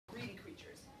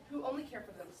who only care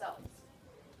for themselves.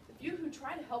 The few who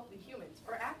try to help the humans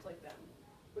or act like them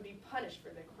would be punished for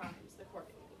their crimes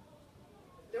accordingly.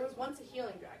 There was once a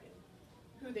healing dragon,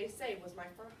 who they say was my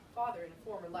father in a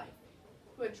former life,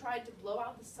 who had tried to blow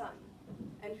out the sun,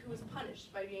 and who was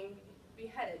punished by being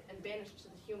beheaded and banished to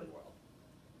the human world.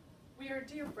 We are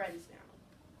dear friends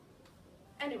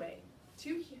now. Anyway,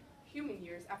 2 human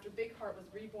years after Big Heart was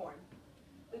reborn,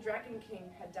 the Dragon King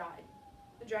had died.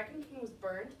 The Dragon King was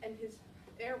burned, and his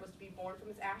heir was to be born from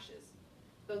his ashes,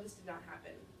 though this did not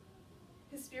happen.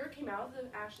 His spirit came out of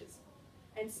the ashes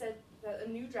and said that a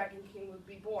new Dragon King would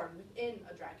be born within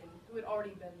a dragon who had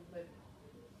already been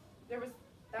living.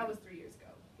 That was 3 years ago.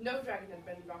 No dragon had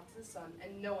been brought to the sun,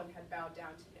 and no one had bowed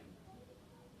down to him.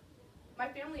 My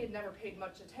family had never paid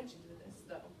much attention to this,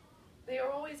 though. They are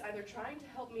always either trying to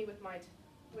help me with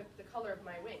the color of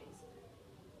my wings,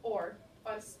 or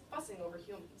fussing over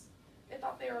humans. Their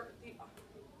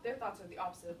thoughts are the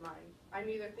opposite of mine. I'm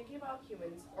either thinking about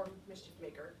humans or Mischief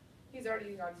Maker. He's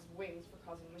already got his wings for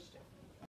causing mischief.